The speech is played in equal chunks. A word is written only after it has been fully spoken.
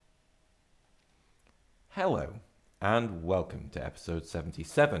Hello, and welcome to episode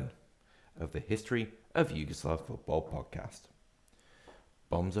 77 of the History of Yugoslav Football podcast.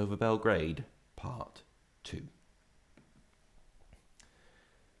 Bombs over Belgrade, Part 2.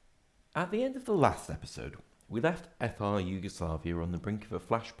 At the end of the last episode, we left FR Yugoslavia on the brink of a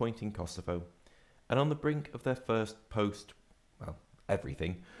flashpoint in Kosovo and on the brink of their first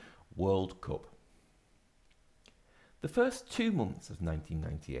everything, World Cup. The first 2 months of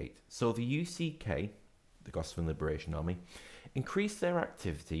 1998 saw the UCK, the Kosovan Liberation Army, increase their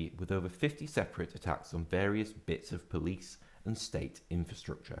activity with over 50 separate attacks on various bits of police and state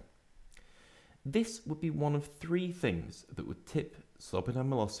infrastructure. This would be one of three things that would tip Slobodan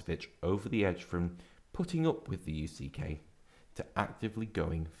Milosevic over the edge from putting up with the UCK to actively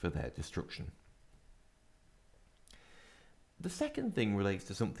going for their destruction. The second thing relates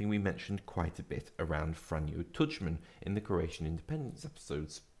to something we mentioned quite a bit around Franjo Tudjman in the Croatian independence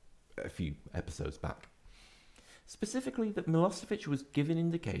episodes a few episodes back. Specifically that Milosevic was given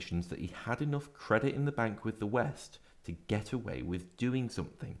indications that he had enough credit in the bank with the West to get away with doing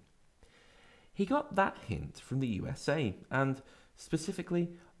something. He got that hint from the USA and, specifically,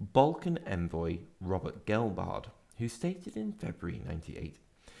 Balkan envoy Robert Gelbard, who stated in February 98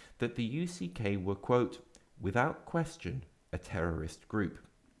 that the UCK were, quote, without question, a terrorist group,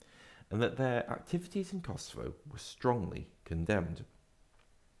 and that their activities in Kosovo were strongly condemned.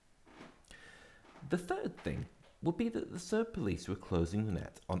 The third thing would be that the Serb police were closing the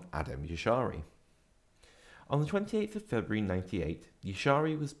net on Adem Jashari. On the 28th of February 98,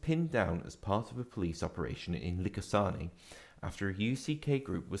 Jashari was pinned down as part of a police operation in Likosani after a UCK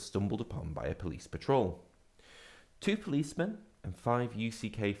group was stumbled upon by a police patrol. 2 policemen and 5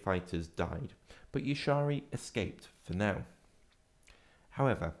 UCK fighters died, but Jashari escaped for now.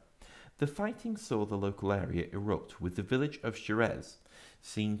 However, the fighting saw the local area erupt, with the village of Shirez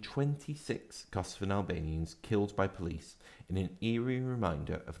seeing 26 Kosovan Albanians killed by police in an eerie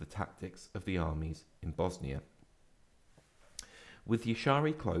reminder of the tactics of the armies in Bosnia. With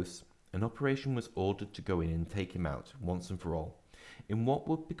Jashari close, an operation was ordered to go in and take him out once and for all, in what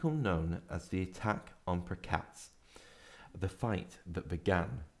would become known as the attack on Prakac, the fight that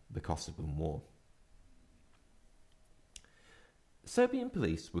began the Kosovan War. Serbian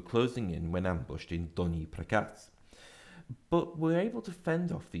police were closing in when ambushed in Donji Prakac, but were able to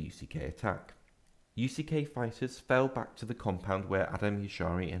fend off the UCK attack. UCK fighters fell back to the compound where Adem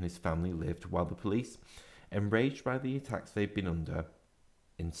Jashari and his family lived, while the police, enraged by the attacks they'd been under,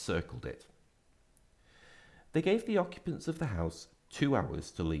 encircled it. They gave the occupants of the house 2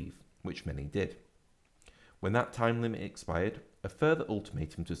 hours to leave, which many did. When that time limit expired, a further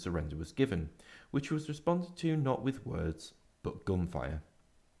ultimatum to surrender was given, which was responded to not with words, but gunfire.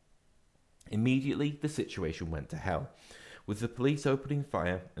 Immediately, the situation went to hell, with the police opening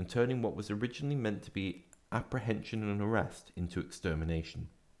fire and turning what was originally meant to be apprehension and arrest into extermination.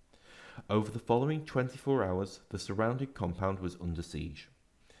 Over the following 24 hours, the surrounding compound was under siege.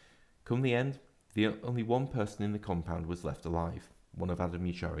 Come the end, only one person in the compound was left alive, one of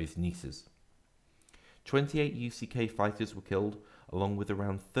Adem Jashari's nieces. 28 UCK fighters were killed, along with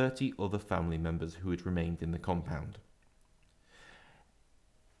around 30 other family members who had remained in the compound.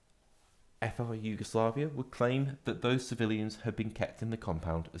 FR Yugoslavia would claim that those civilians had been kept in the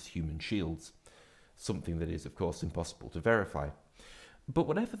compound as human shields, something that is of course impossible to verify. But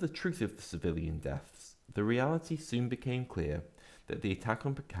whatever the truth of the civilian deaths, the reality soon became clear that the attack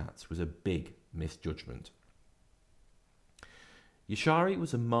on Prakac was a big misjudgment. Jashari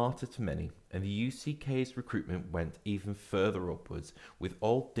was a martyr to many, and the UCK's recruitment went even further upwards, with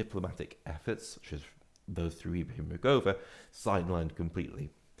all diplomatic efforts, such as those through Ibrahim Rugova, sidelined completely.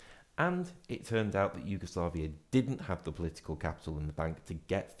 And it turned out that Yugoslavia didn't have the political capital in the bank to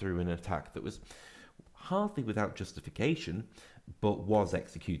get through an attack that was hardly without justification, but was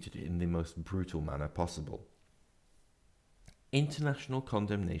executed in the most brutal manner possible. International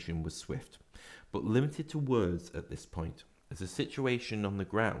condemnation was swift, but limited to words at this point, as the situation on the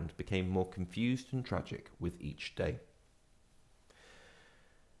ground became more confused and tragic with each day.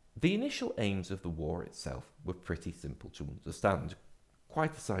 The initial aims of the war itself were pretty simple to understand,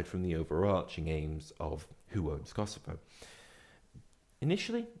 quite aside from the overarching aims of who owns Kosovo.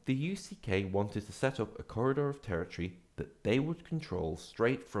 Initially, the UCK wanted to set up a corridor of territory that they would control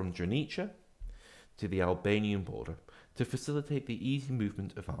straight from Granica to the Albanian border to facilitate the easy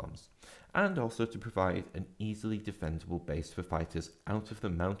movement of arms, and also to provide an easily defendable base for fighters out of the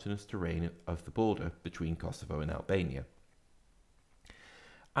mountainous terrain of the border between Kosovo and Albania.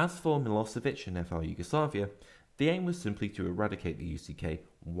 As for Milosevic and FR Yugoslavia, the aim was simply to eradicate the UCK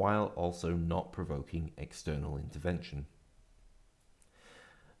while also not provoking external intervention.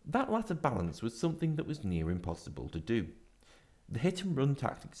 That latter balance was something that was near impossible to do. The hit-and-run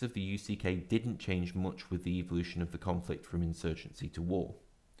tactics of the UCK didn't change much with the evolution of the conflict from insurgency to war.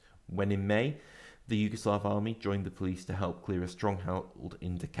 When in May, the Yugoslav army joined the police to help clear a stronghold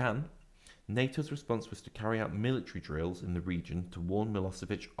in Deccan, NATO's response was to carry out military drills in the region to warn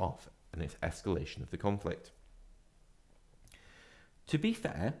Milosevic off an escalation of the conflict. To be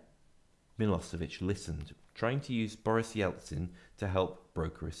fair, Milosevic listened, trying to use Boris Yeltsin to help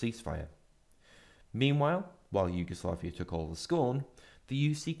broker a ceasefire. Meanwhile, while Yugoslavia took all the scorn,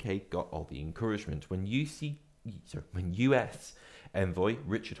 the UCK got all the encouragement when US envoy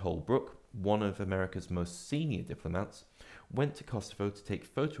Richard Holbrooke, one of America's most senior diplomats, went to Kosovo to take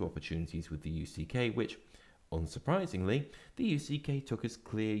photo opportunities with the UCK, which, unsurprisingly, the UCK took as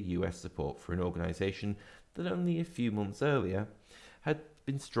clear US support for an organisation that only a few months earlier had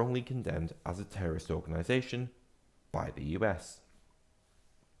been strongly condemned as a terrorist organisation by the US.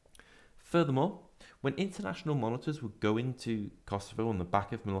 Furthermore, when international monitors would go into Kosovo on the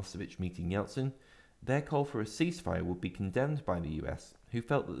back of Milosevic meeting Yeltsin, their call for a ceasefire would be condemned by the US, who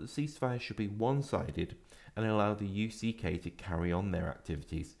felt that the ceasefire should be one-sided and allow the UCK to carry on their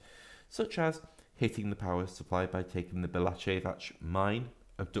activities, such as hitting the power supply by taking the Belacevac mine,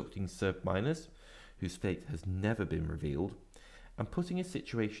 abducting Serb miners, whose fate has never been revealed, and putting a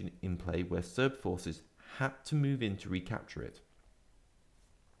situation in play where Serb forces had to move in to recapture it.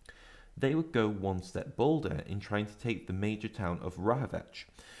 They would go one step bolder in trying to take the major town of Rahovac,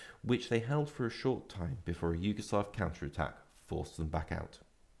 which they held for a short time before a Yugoslav counterattack forced them back out.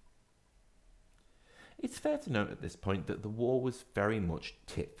 It's fair to note at this point that the war was very much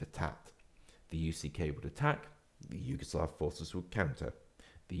tit for tat. The UCK would attack, the Yugoslav forces would counter.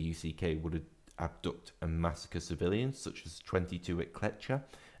 The UCK would abduct and massacre civilians, such as 22 at Kletcha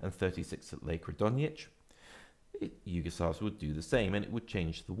and 36 at Lake Radonjic. Yugoslavs would do the same, and it would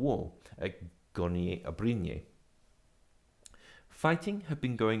change the war at Gornje Obrinje. Fighting had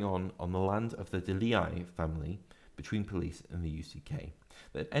been going on the land of the Delii family between police and the UCK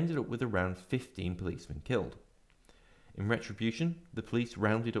that ended up with around 15 policemen killed. In retribution, the police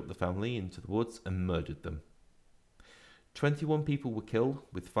rounded up the family into the woods and murdered them. 21 people were killed,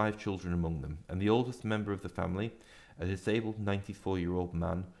 with 5 children among them, and the oldest member of the family, a disabled 94-year-old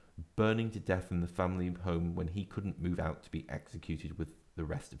man, burning to death in the family home when he couldn't move out to be executed with the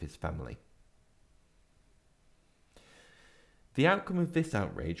rest of his family. The outcome of this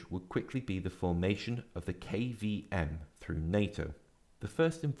outrage would quickly be the formation of the KVM through NATO, the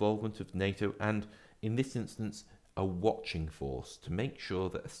first involvement of NATO and, in this instance, a watching force to make sure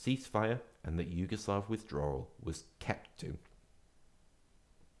that a ceasefire and that Yugoslav withdrawal was kept to.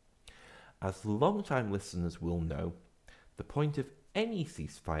 As long-time listeners will know, the point of any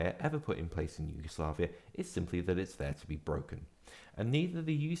ceasefire ever put in place in Yugoslavia is simply that it's there to be broken, and neither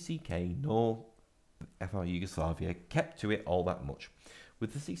the UCK nor FR Yugoslavia kept to it all that much,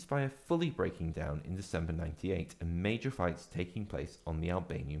 with the ceasefire fully breaking down in December 98 and major fights taking place on the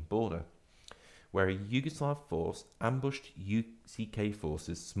Albanian border, where a Yugoslav force ambushed UCK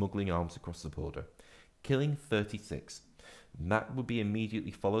forces smuggling arms across the border, killing 36. That would be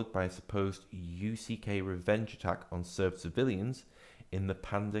immediately followed by a supposed UCK revenge attack on Serb civilians in the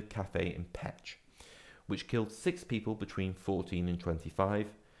Panda Cafe in Peć, which killed 6 people between 14 and 25,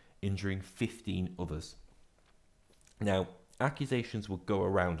 injuring 15 others. Now, accusations will go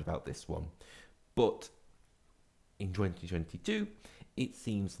around about this one, but in 2022, it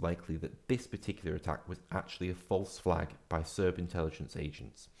seems likely that this particular attack was actually a false flag by Serb intelligence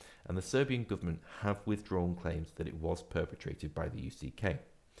agents, and the Serbian government have withdrawn claims that it was perpetrated by the UCK.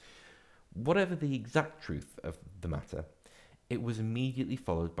 Whatever the exact truth of the matter, it was immediately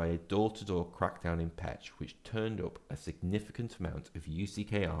followed by a door-to-door crackdown in Peć, which turned up a significant amount of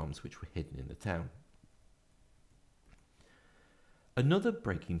UCK arms which were hidden in the town. Another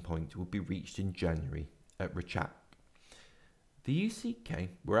breaking point would be reached in January at Rachak. The UCK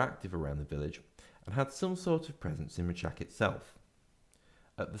were active around the village and had some sort of presence in Rachak itself.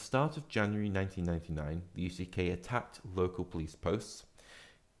 At the start of January 1999, the UCK attacked local police posts,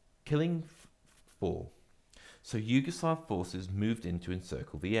 killing 4. So Yugoslav forces moved in to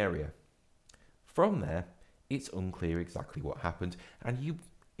encircle the area. From there, it's unclear exactly what happened, and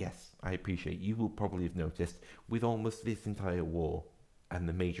yes, I appreciate you will probably have noticed with almost this entire war and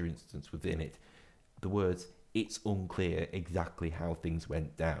the major incidents within it, the words "it's unclear exactly how things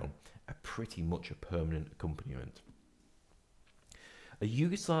went down" are pretty much a permanent accompaniment. A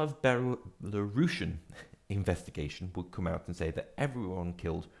Yugoslav-Belarusian investigation would come out and say that everyone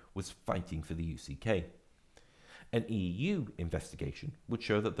killed was fighting for the UCK. An EU investigation would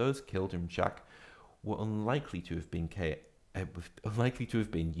show that those killed in Rachak were unlikely to have been unlikely to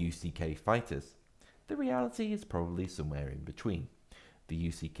have been UCK fighters. The reality is probably somewhere in between. The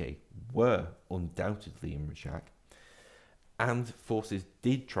UCK were undoubtedly in Rashak, and forces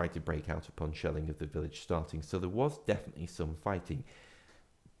did try to break out upon shelling of the village starting, so there was definitely some fighting.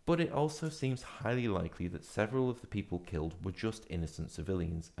 But it also seems highly likely that several of the people killed were just innocent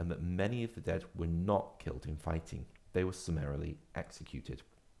civilians, and that many of the dead were not killed in fighting. They were summarily executed.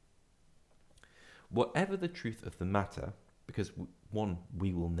 Whatever the truth of the matter, because one,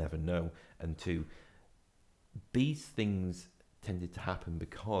 we will never know, and two, these things tended to happen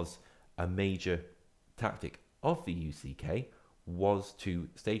because a major tactic of the UCK was to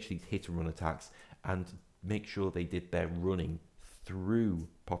stage these hit and run attacks and make sure they did their running through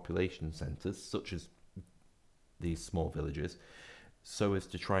population centres, such as these small villages, so as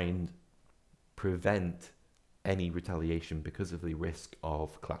to try and prevent any retaliation because of the risk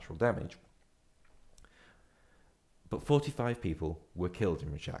of collateral damage. But 45 people were killed in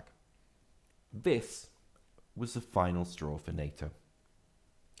Rashak. This was the final straw for NATO.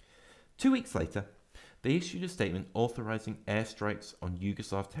 2 weeks later, they issued a statement authorising airstrikes on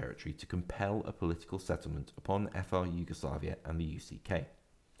Yugoslav territory to compel a political settlement upon FR Yugoslavia and the UCK.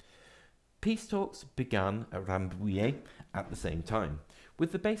 Peace talks began at Rambouillet at the same time,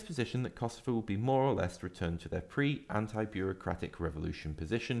 with the base position that Kosovo would be more or less returned to their pre-anti-bureaucratic revolution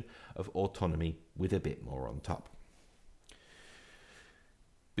position of autonomy with a bit more on top.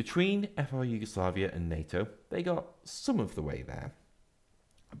 Between FR Yugoslavia and NATO, they got some of the way there.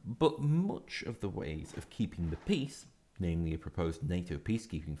 But much of the ways of keeping the peace, namely a proposed NATO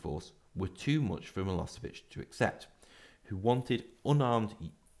peacekeeping force, were too much for Milosevic to accept, who wanted unarmed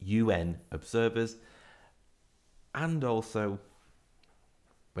UN observers and also,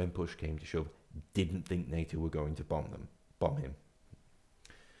 when push came to shove, didn't think NATO were going to bomb him.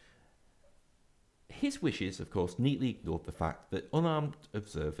 His wishes, of course, neatly ignored the fact that unarmed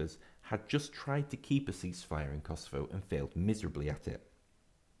observers had just tried to keep a ceasefire in Kosovo and failed miserably at it.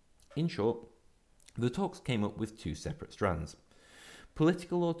 In short, the talks came up with two separate strands.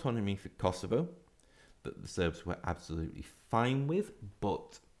 Political autonomy for Kosovo, that the Serbs were absolutely fine with,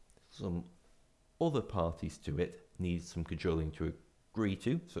 but some other parties to it needed some cajoling to agree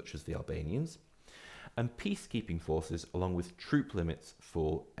to, such as the Albanians, and peacekeeping forces along with troop limits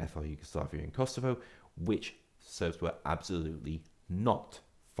for FR Yugoslavia and Kosovo, which Serbs were absolutely not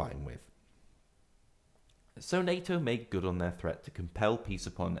fine with. So NATO made good on their threat to compel peace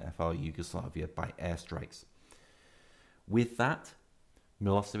upon FR Yugoslavia by airstrikes. With that,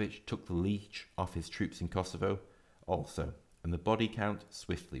 Milosevic took the leash off his troops in Kosovo also, and the body count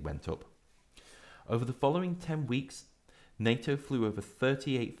swiftly went up. Over the following 10 weeks, NATO flew over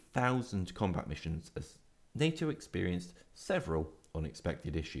 38,000 combat missions as NATO experienced several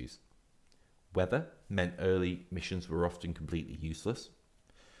unexpected issues. Weather meant early missions were often completely useless.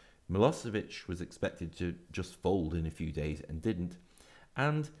 Milosevic was expected to just fold in a few days and didn't,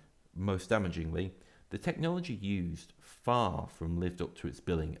 and, most damagingly, the technology used far from lived up to its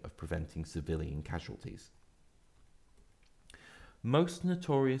billing of preventing civilian casualties. Most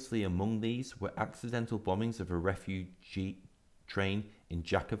notoriously among these were accidental bombings of a refugee train in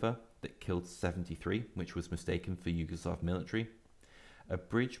Jakova that killed 73, which was mistaken for Yugoslav military, a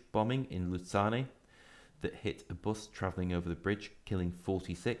bridge bombing in Lucane that hit a bus travelling over the bridge, killing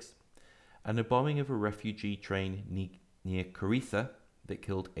 46, and a bombing of a refugee train near Korisa that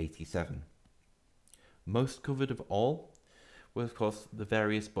killed 87. Most covered of all were, of course, the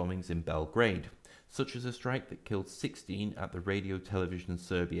various bombings in Belgrade, such as a strike that killed 16 at the Radio Television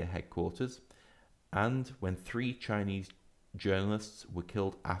Serbia headquarters, and when 3 Chinese journalists were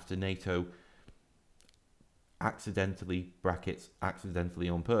killed after NATO accidentally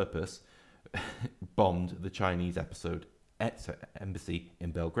on purpose, bombed the Chinese embassy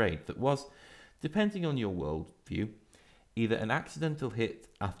in Belgrade that was, depending on your worldview, either an accidental hit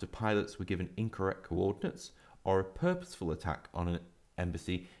after pilots were given incorrect coordinates or a purposeful attack on an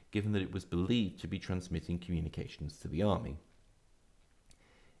embassy given that it was believed to be transmitting communications to the army.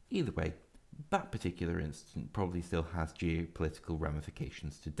 Either way, that particular incident probably still has geopolitical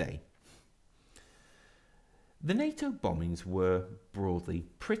ramifications today. The NATO bombings were broadly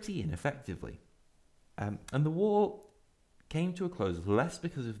pretty ineffectively, and the war came to a close less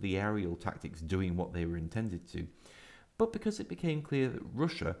because of the aerial tactics doing what they were intended to, but because it became clear that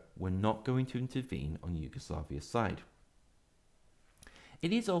Russia were not going to intervene on Yugoslavia's side.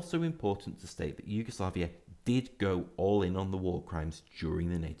 It is also important to state that Yugoslavia did go all in on the war crimes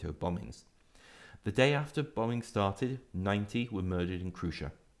during the NATO bombings. The day after bombing started, 90 were murdered in Krusha.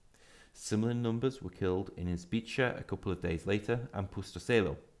 Similar numbers were killed in Izbica a couple of days later and Pusto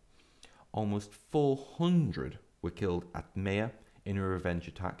Selo. Almost 400 were killed at attacked Maya in a revenge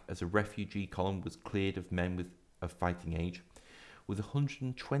attack as a refugee column was cleared of men of fighting age, with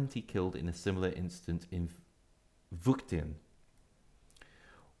 120 killed in a similar incident in Vuktin.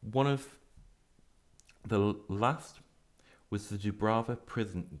 One of the last was the Dubrava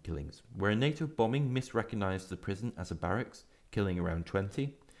prison killings, where a NATO bombing misrecognised the prison as a barracks, killing around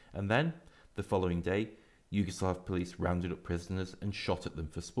 20, and then, the following day, Yugoslav police rounded up prisoners and shot at them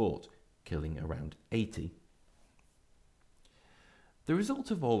for sport, killing around 80. The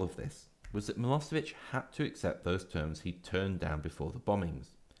result of all of this was that Milosevic had to accept those terms he turned down before the bombings: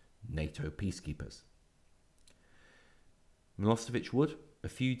 NATO peacekeepers. Milosevic would, a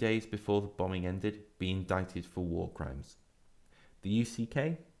few days before the bombing ended, be indicted for war crimes. The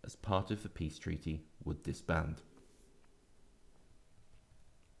UCK, as part of the peace treaty, would disband.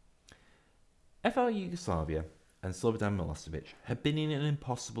 FR Yugoslavia and Slobodan Milosevic had been in an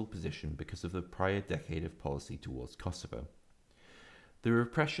impossible position because of the prior decade of policy towards Kosovo. The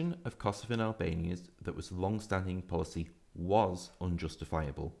repression of Kosovan Albanians that was a long-standing policy was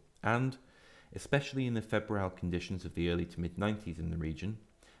unjustifiable and, especially in the febrile conditions of the early to mid-90s in the region,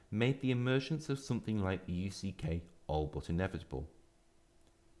 made the emergence of something like the UCK all but inevitable.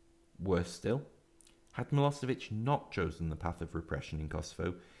 Worse still, had Milosevic not chosen the path of repression in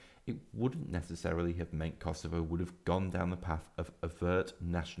Kosovo, it wouldn't necessarily have meant Kosovo would have gone down the path of overt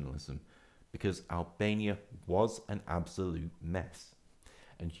nationalism, because Albania was an absolute mess,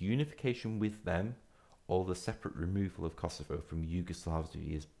 and unification with them, or the separate removal of Kosovo from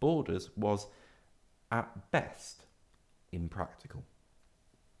Yugoslavia's borders, was, at best, impractical.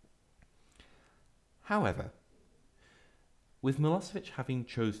 However, with Milosevic having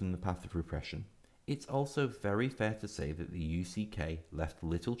chosen the path of repression, it's also very fair to say that the UCK left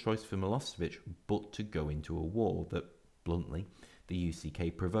little choice for Milosevic but to go into a war that, bluntly, the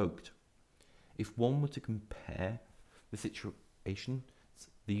UCK provoked. If one were to compare the situation,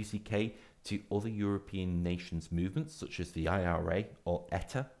 the UCK, to other European nations' movements such as the IRA or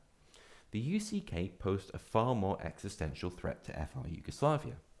ETA, the UCK posed a far more existential threat to FR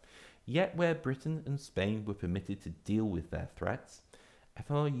Yugoslavia. Yet where Britain and Spain were permitted to deal with their threats,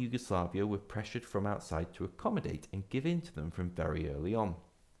 FR Yugoslavia were pressured from outside to accommodate and give in to them from very early on.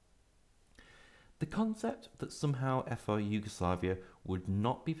 The concept that somehow FR Yugoslavia would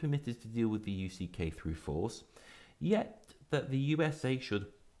not be permitted to deal with the UCK through force, yet that the USA should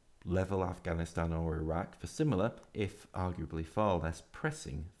level Afghanistan or Iraq for similar, if arguably far less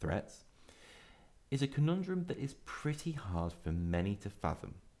pressing, threats, is a conundrum that is pretty hard for many to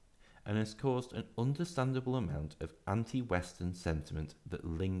fathom, and has caused an understandable amount of anti-Western sentiment that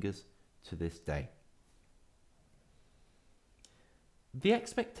lingers to this day. The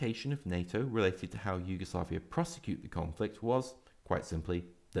expectation of NATO related to how Yugoslavia prosecute the conflict was, quite simply,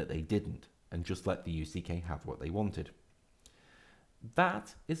 that they didn't, and just let the UCK have what they wanted.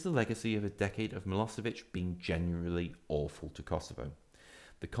 That is the legacy of a decade of Milosevic being genuinely awful to Kosovo,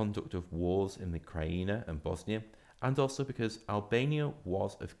 the conduct of wars in the Krajina and Bosnia, and also because Albania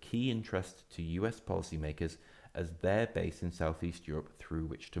was of key interest to US policymakers as their base in Southeast Europe through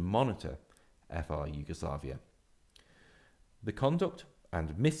which to monitor FR Yugoslavia. The conduct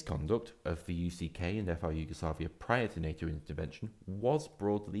and misconduct of the UCK and FR Yugoslavia prior to NATO intervention was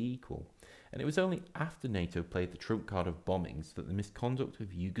broadly equal, and it was only after NATO played the trump card of bombings that the misconduct of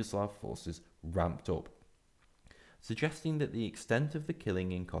Yugoslav forces ramped up, suggesting that the extent of the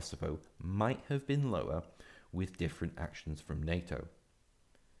killing in Kosovo might have been lower with different actions from NATO.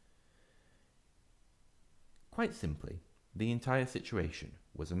 Quite simply, the entire situation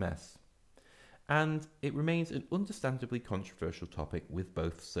was a mess, and it remains an understandably controversial topic with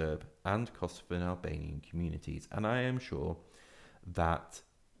both Serb and Kosovan Albanian communities, and I am sure that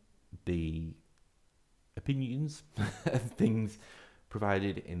the opinions of things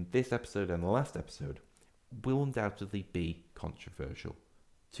provided in this episode and the last episode will undoubtedly be controversial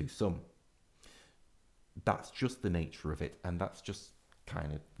to some. That's just the nature of it, and that's just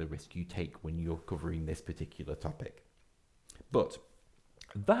kind of the risk you take when you're covering this particular topic. But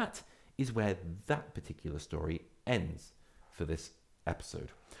that is where that particular story ends for this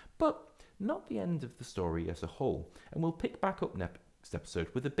episode. But not the end of the story as a whole, and we'll pick back up next episode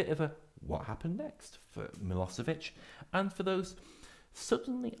with a bit of a what happened next for Milosevic and for those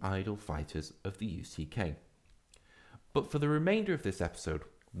suddenly idle fighters of the UCK. But for the remainder of this episode,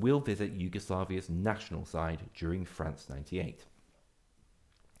 we'll visit Yugoslavia's national side during France 98.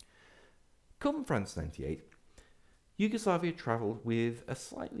 Come France 98, Yugoslavia travelled with a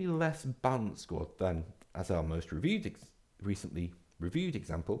slightly less balanced squad than, as our most recently reviewed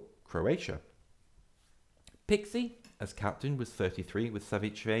example, Croatia. Pixie, as captain, was 33, with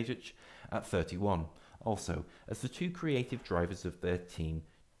Savicevic at 31, Also, as the two creative drivers of their team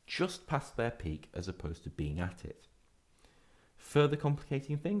just past their peak as opposed to being at it. Further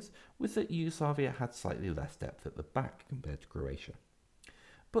complicating things was that Yugoslavia had slightly less depth at the back compared to Croatia.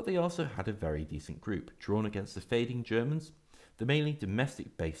 But they also had a very decent group, drawn against the fading Germans, the mainly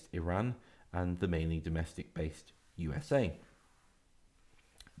domestic-based Iran, and the mainly domestic-based USA.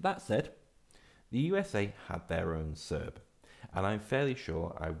 That said, the USA had their own Serb, and I'm fairly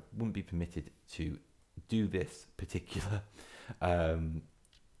sure I wouldn't be permitted to do this particular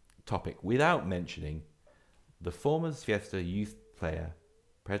topic without mentioning the former Zvezda youth player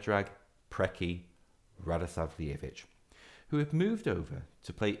Predrag Preki Radosavljevic, who had moved over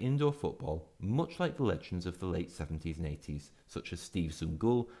to play indoor football much like the legends of the late 70s and 80s, such as Steve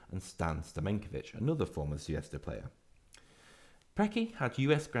Zungul and Stan Stamenkovic, another former Zvezda player. Preki had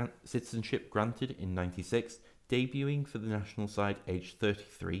US citizenship granted in '96, debuting for the national side aged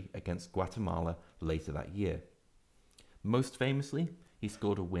 33 against Guatemala later that year. Most famously, he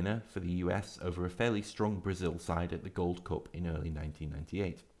scored a winner for the US over a fairly strong Brazil side at the Gold Cup in early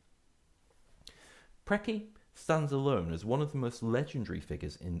 1998. Preki stands alone as one of the most legendary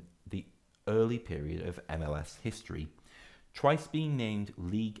figures in the early period of MLS history, twice being named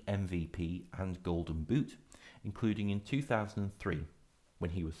League MVP and Golden Boot, including in 2003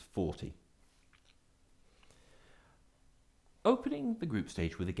 when he was 40. Opening the group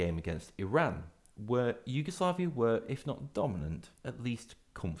stage with a game against Iran, where Yugoslavia were, if not dominant, at least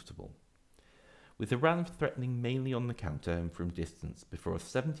comfortable, with Iran threatening mainly on the counter and from distance before a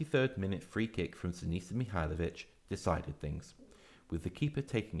 73rd minute free kick from Sinisa Mihajlovic decided things, with the keeper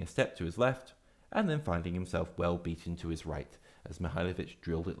taking a step to his left and then finding himself well beaten to his right as Mihajlovic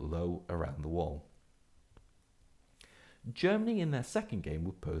drilled it low around the wall. Germany in their second game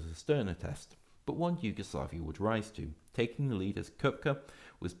would pose a sterner test, but one Yugoslavia would rise to, taking the lead as Kupka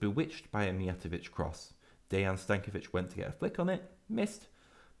was bewitched by a Mijatovic cross. Dejan Stankovic went to get a flick on it, missed.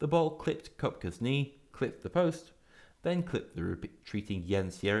 The ball clipped Kupka's knee, clipped the post, then clipped the retreating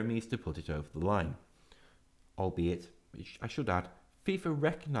Jens Jeremies to put it over the line. Albeit, which I should add, FIFA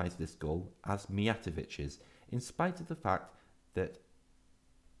recognised this goal as Mijatovic's, in spite of the fact that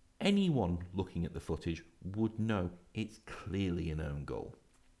anyone looking at the footage would know it's clearly an own goal.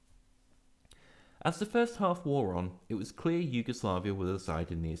 As the first half wore on, it was clear Yugoslavia were the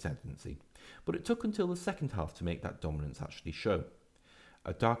side in the ascendancy, but it took until the second half to make that dominance actually show.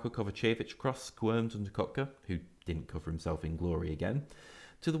 A Darko Kovacevic cross squirmed under Kopka, who didn't cover himself in glory again,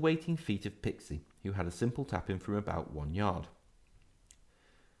 to the waiting feet of Pixie, who had a simple tap-in from about 1 yard.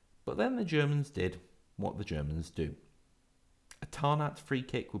 But then the Germans did what the Germans do. A Tarnat free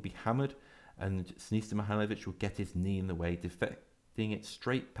kick would be hammered, and Sinisa Mihajlovic would get his knee in the way, deflecting it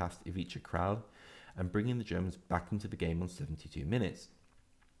straight past Ivica Kral and bringing the Germans back into the game on 72 minutes.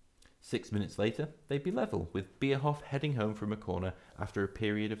 6 minutes later, they'd be level, with Bierhoff heading home from a corner after a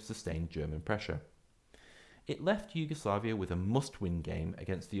period of sustained German pressure. It left Yugoslavia with a must-win game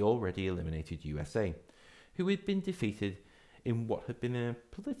against the already eliminated USA, who had been defeated in what had been a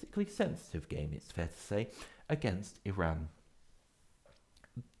politically sensitive game, it's fair to say, against Iran.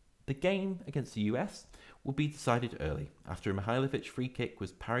 The game against the US would be decided early, after a Mihajlovic free kick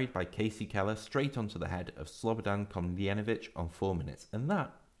was parried by Casey Keller straight onto the head of Slobodan Komljenovic on 4 minutes, and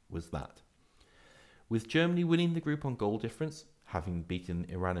that was that. With Germany winning the group on goal difference, having beaten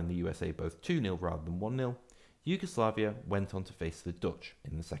Iran and the USA both 2-0 rather than 1-0, Yugoslavia went on to face the Dutch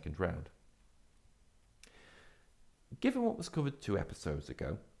in the second round. Given what was covered 2 episodes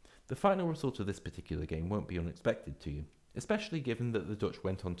ago, the final result of this particular game won't be unexpected to you, especially given that the Dutch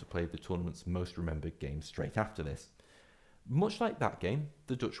went on to play the tournament's most remembered game straight after this. Much like that game,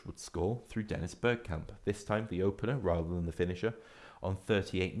 the Dutch would score through Dennis Bergkamp, this time the opener rather than the finisher, on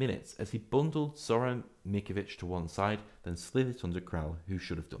 38 minutes as he bundled Zoran Mikovic to one side, then slid it under Kral, who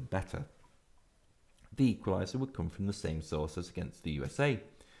should have done better. The equaliser would come from the same source as against the USA,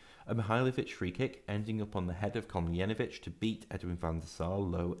 a Mihajlovic free kick ending up on the head of Komljenovic to beat Edwin van der Sar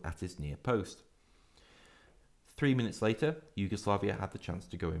low at his near post. 3 minutes later, Yugoslavia had the chance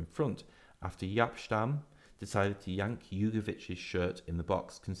to go in front after Jaap Stam decided to yank Jugovic's shirt in the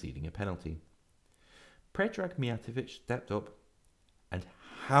box, conceding a penalty. Predrag Mijatovic stepped up and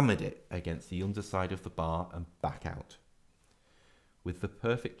hammered it against the underside of the bar and back out. With the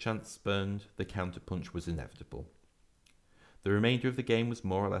perfect chance spurned, the counterpunch was inevitable. The remainder of the game was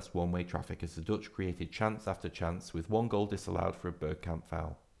more or less one-way traffic as the Dutch created chance after chance, with 1 goal disallowed for a Bergkamp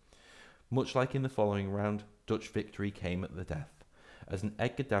foul. Much like in the following round, Dutch victory came at the death, as an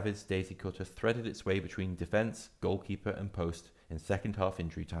Edgar Davids daisy cutter threaded its way between defence, goalkeeper and post in second half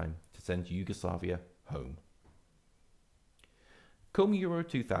injury time to send Yugoslavia home. Come Euro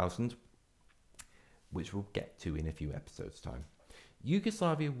 2000, which we'll get to in a few episodes' time.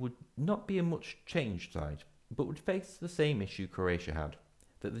 Yugoslavia would not be a much changed side, but would face the same issue Croatia had,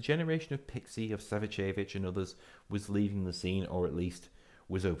 that the generation of Pixie, of Savicevic and others was leaving the scene, or at least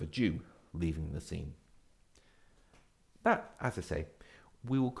was overdue leaving the scene. That, as I say,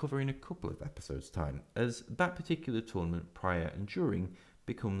 we will cover in a couple of episodes' time, as that particular tournament prior and during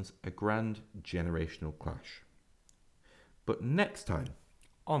becomes a grand generational clash. But next time,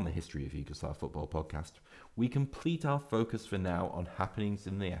 on the History of Yugoslav Football podcast, we complete our focus for now on happenings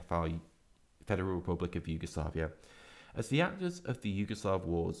in the Federal Republic of Yugoslavia, as the actors of the Yugoslav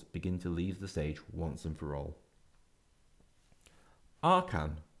wars begin to leave the stage once and for all.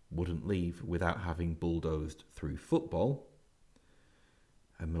 Arkan wouldn't leave without having bulldozed through football,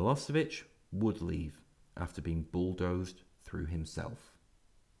 and Milosevic would leave after being bulldozed through himself.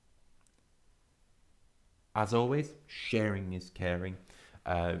 As always, sharing is caring.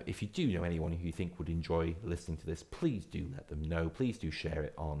 If you do know anyone who you think would enjoy listening to this, please do let them know. Please do share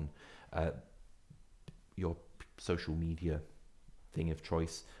it on your social media thing of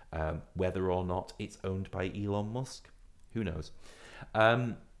choice, whether or not it's owned by Elon Musk. Who knows?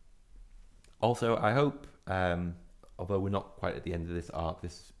 Also, I hope, although we're not quite at the end of this arc,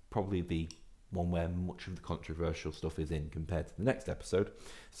 this is probably the one where much of the controversial stuff is in compared to the next episode.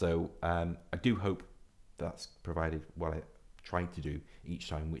 So I do hope that's provided what I try to do each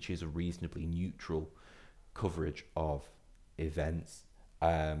time, which is a reasonably neutral coverage of events.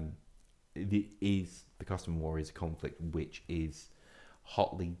 The Kosovo War is a conflict which is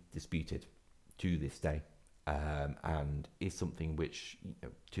hotly disputed to this day, and is something which,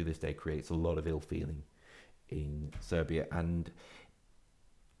 to this day, creates a lot of ill feeling in Serbia, and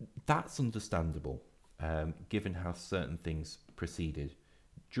that's understandable, given how certain things proceeded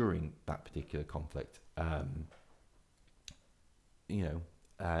during that particular conflict.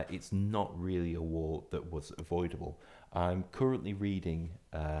 It's not really a war that was avoidable. I'm currently reading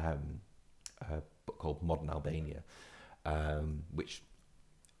a book called Modern Albania, which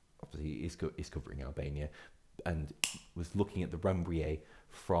obviously is covering Albania, and was looking at the Rambouillet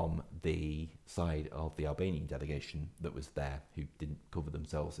from the side of the Albanian delegation that was there, who didn't cover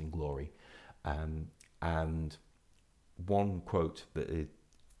themselves in glory. And one quote that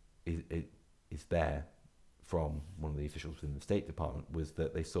is there from one of the officials within the State Department was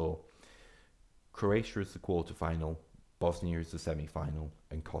that they saw Croatia as the quarterfinal, Bosnia as the semi-final,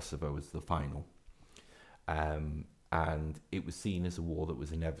 and Kosovo as the final. And it was seen as a war that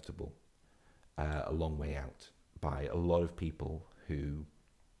was inevitable a long way out by a lot of people who,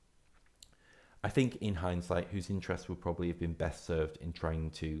 I think in hindsight, whose interests would probably have been best served in trying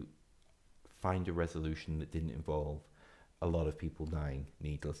to find a resolution that didn't involve a lot of people dying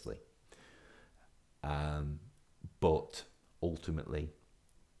needlessly. But ultimately,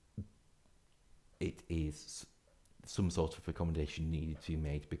 it is some sort of accommodation needed to be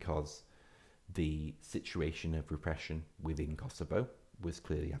made because the situation of repression within Kosovo was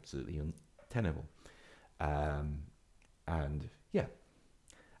clearly absolutely untenable. And yeah,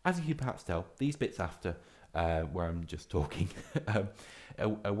 as you can perhaps tell, these bits after, where I'm just talking,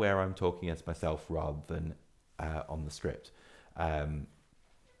 are where I'm talking as myself rather than on the script.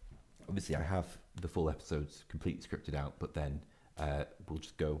 Obviously, I have the full episodes completely scripted out, but then we'll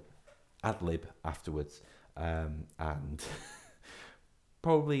just go ad lib afterwards, and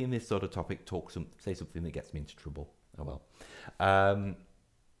probably in this sort of topic say something that gets me into trouble. Oh well.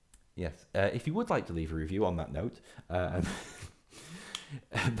 Yes, if you would like to leave a review on that note,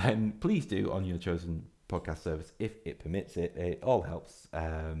 then please do on your chosen podcast service if it permits it. It all helps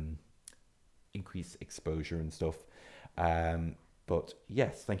increase exposure and stuff. But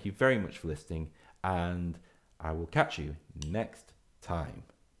yes, thank you very much for listening, and I will catch you next time.